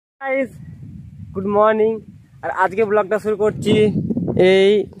Guys good morning और आज के ब्लॉगটা শুরু করছি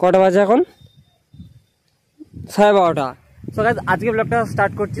এই কটা বাজে এখন 12:30 সো गाइस আজকে ব্লগটা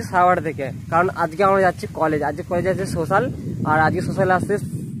স্টার্ট করছি 12:30 থেকে কারণ আজকে আমরা যাচ্ছি কলেজ আজকে কলেজে আছে সোশ্যাল আর আজকে সোশ্যালে আসছে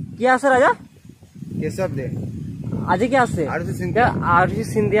কি আছে রাজা কেশব দে আজকে কি আছে আরিয়োশি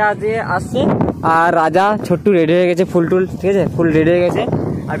সিনথিয়া আজকে আসছে আর রাজা ছোট্টু রেডি হয়ে গেছে ফুল টুল ঠিক আছে ফুল রেডি হয়ে গেছে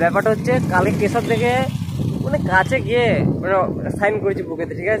আর ব্যাপারটা হচ্ছে কালকে কেশব থেকে মানে কাছে গিয়ে মানে সাইন করেছি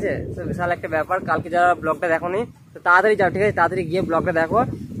বুকেতে ঠিক আছে তো বিশাল একটা ব্যাপার কালকে যারা ব্লগটা দেখোনি তো তাড়াতাড়ি যাও ঠিক আছে তাড়াতাড়ি গিয়ে ব্লগটা দেখো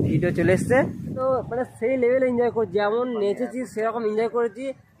ভিডিও চলে এসছে তো মানে সেই লেভেলে এনজয় করছি যেমন নেচেছি সেরকম এনজয় করেছি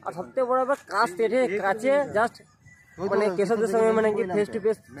আর সবথেকে বড় ব্যাপার কাছে জাস্ট মানে কেশবদের সঙ্গে মানে কি ফেস টু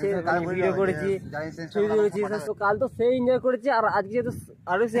ফেস ভিডিও করেছি ছবি তুলেছি তো কাল তো সেই এনজয় করেছি আর আজকে যেহেতু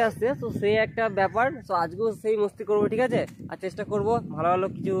আরও সে আসছে তো সেই একটা ব্যাপার তো আজকেও সেই মস্তি করবো ঠিক আছে আর চেষ্টা করবো ভালো ভালো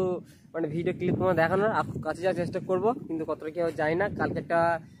কিছু মানে ভিডিও ক্লিপ তোমার দেখানোর কাছে যাওয়ার চেষ্টা করবো কিন্তু কতটা কেউ যাই না কালকে একটা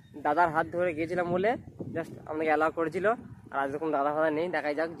দাদার হাত ধরে গিয়েছিলাম বলে জাস্ট আপনাকে অ্যালাউ করেছিল আর আজ যখন দাদা ফাদা নেই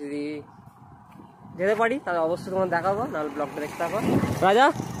দেখাই যাক যদি যেতে পারি তাহলে অবশ্যই তোমার দেখাবো নাহলে ব্লগটা দেখতে থাকো রাজা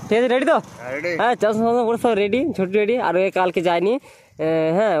ঠিক আছে রেডি তো হ্যাঁ চাষা করে সব রেডি ছোট রেডি আর ওই কালকে যায়নি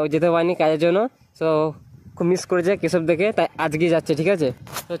হ্যাঁ ও যেতে পারিনি কাজের জন্য তো খুব মিস করেছে কেশব দেখে তাই আজকে যাচ্ছে ঠিক আছে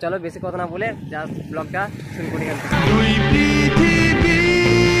তো চলো বেশি কথা না বলে জাস্ট ব্লগটা শুরু করি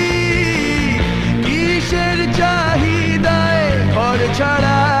কিসের চাহিদায় ঘর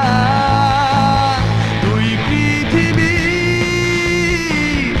ছাড়া তুই পৃথিবী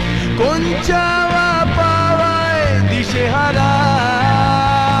কোন চাওয়া পাওয়ায় দিশেহারা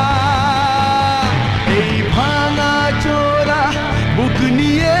এই ভাঙা চোরা বুক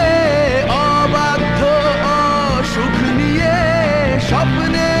নিয়ে অবাধ্য অসুখ নিয়ে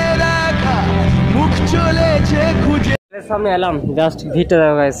স্বপ্নে রাখা মুখ চলেছে খুঁজে সামনে এলাম জাস্ট ভিড়টা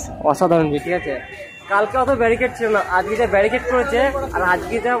দেখো গাইস অসাধারণ ভিড় ঠিক আছে কালকে অত ব্যারিকেড ছিল না আজকে যা ব্যারিকেড করেছে আর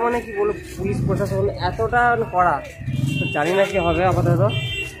আজকে যা মানে কি বলবো পুলিশ প্রশাসন এতটা কড়া তো জানি না কি হবে আপাতত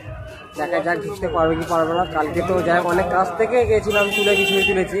দেখা যাক ঢুকতে পারবো কি পারবো না কালকে তো যাই অনেক কাছ থেকে গেছিলাম তুলেছি ছবি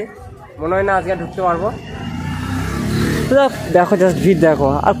তুলেছি মনে হয় না আজকে ঢুকতে পারবো তো দেখো জাস্ট ভিড় দেখো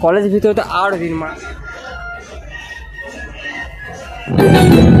আর কলেজ ভিতরে তো আরও ভিড় মা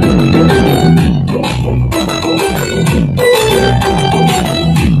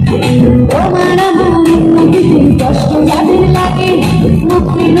কষ্ট যাদের লাগে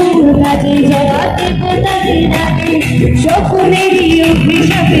মুক্তির কাজে জগাতে কোথাতে লাগে সকলেরই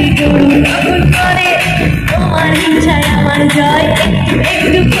অভিশাপে করুন আগুন করে তোমার হিংসায় আমার জয় একটু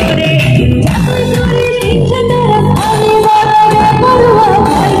একটু করে যখন করে হিংসা তারা আমি বড় বড়ুয়া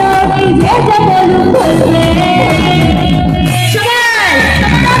ভালো কি যেটা বলুন বলবে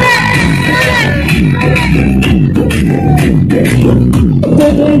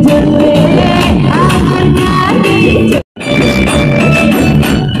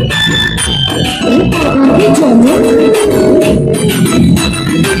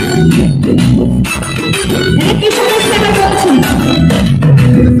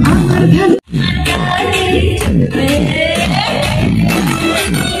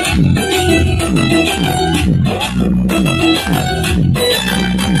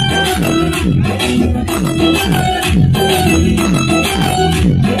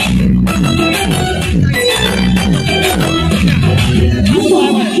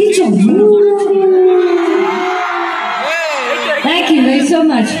Thank you very so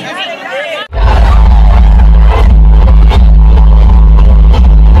much.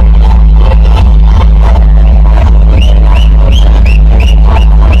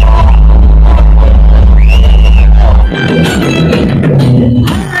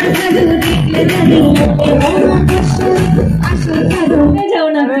 जाओ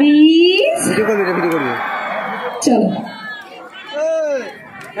ना प्लीज चलो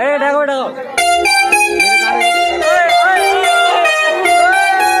ডাকো ডাকো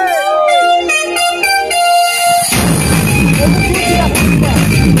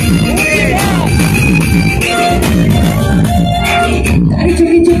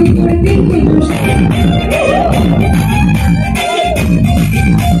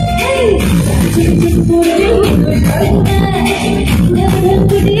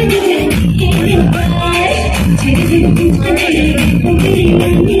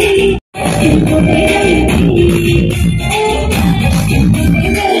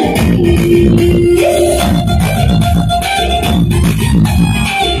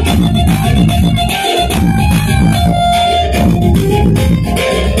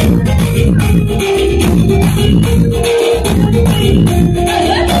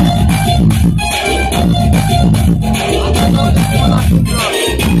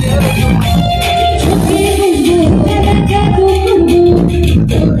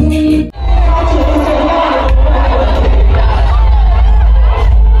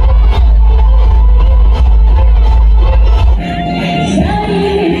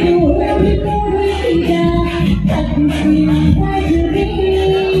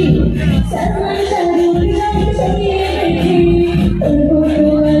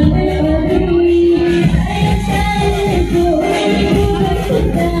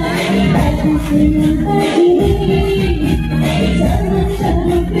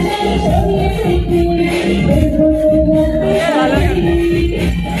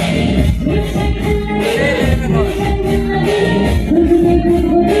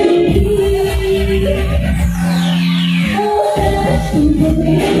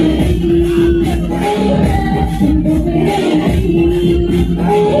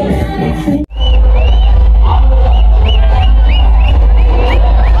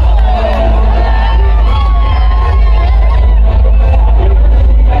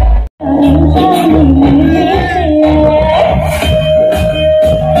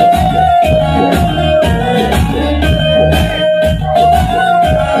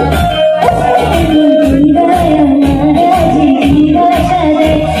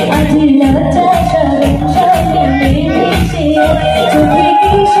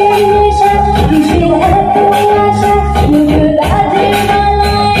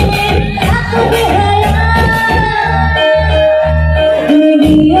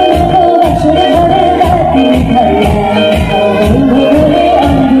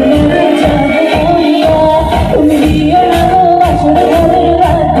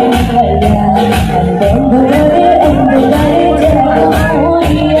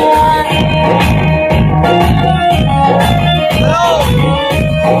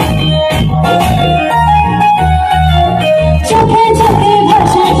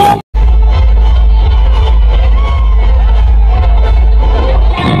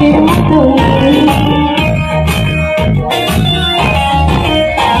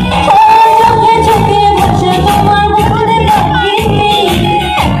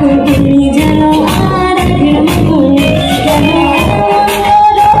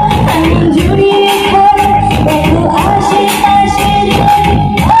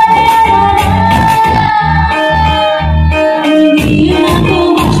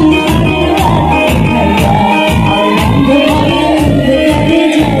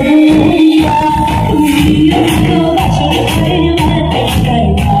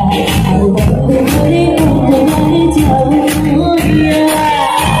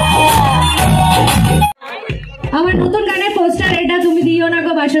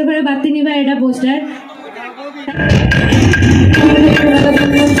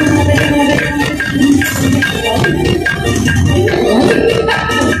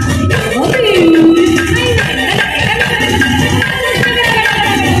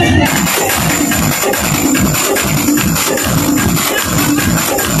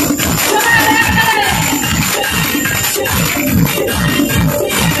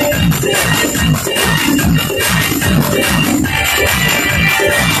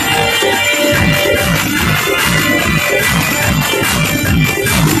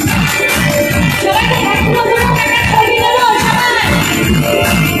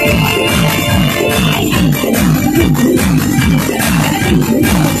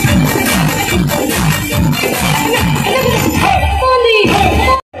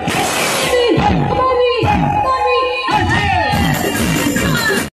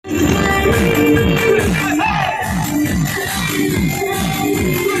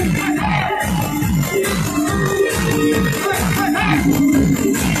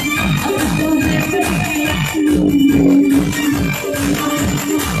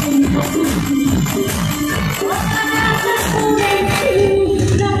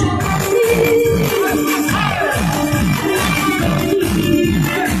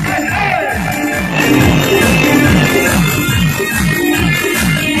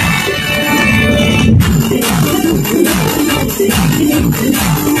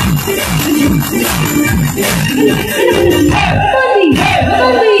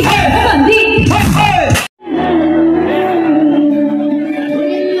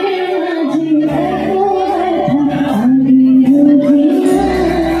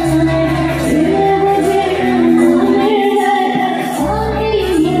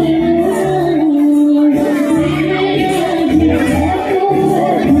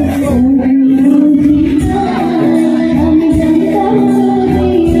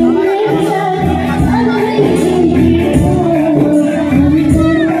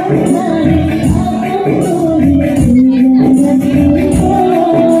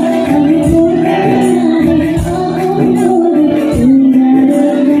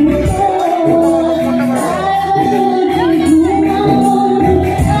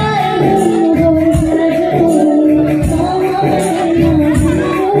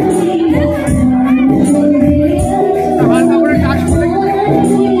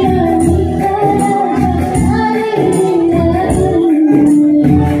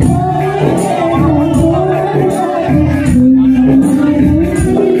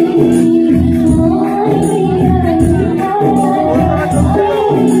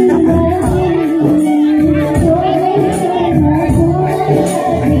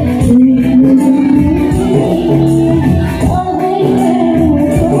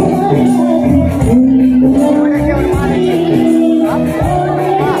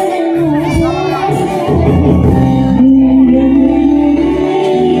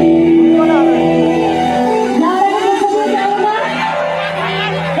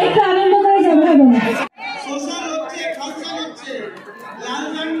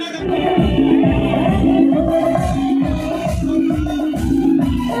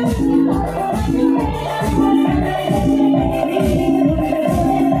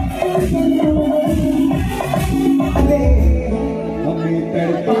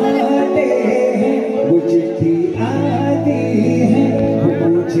तड़पाते हैं वो चिट्ठी आती है वो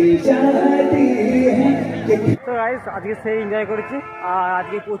पूछे जाती है। তো গাইস আজকে সেই এনজয় করেছি আর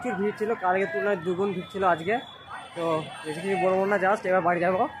আজকে প্রচুর ভিড় ছিল, কালকে তুলনায় দুগুণ ভিড় ছিল আজকে। তো বেশি কিছু বলবো না, জাস্ট এবার বাড়ি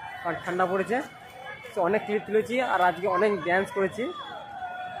যাবো কারণ ঠান্ডা পড়েছে। তো অনেক ক্লিপ তুলেছি আর আজকে অনেক ড্যান্স করেছি,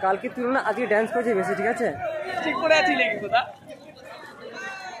 কালকে তুলনায় আজকে ড্যান্স করেছি বেশি, ঠিক আছে।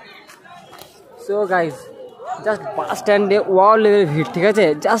 সো গাইস জাস্ট বাস স্ট্যান্ডে ওয়াও লেভেল ভিড়, ঠিক আছে।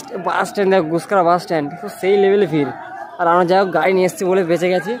 জাস্ট বাস স্ট্যান্ডে গুসকারা বাস স্ট্যান্ড, তো সেই লেভেলে ভিড়। আর আমরা যাই হোক গাড়ি নিয়ে এসেছি বলে বেঁচে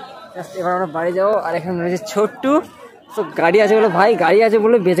গেছি। জাস্ট এবার আমরা বাড়ি যাবো। আর এখানে রয়েছে ছোট্টু, তো গাড়ি আছে বলে ভাই গাড়ি আছে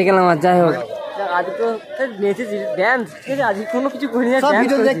বলে বেঁচে গেলাম। আর যাই হোক আজকে তো নেচেছি ড্যান্স, ঠিক আছে। আজকে কোনো কিছু করি না, সব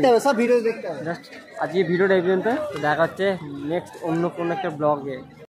ভিডিও দেখতে হবে, সব ভিডিও দেখতে হবে। জাস্ট আজকে ভিডিওটা এই পর্যন্ত। দেখা হচ্ছে নেক্সট অন্য কোনো একটা ব্লগে।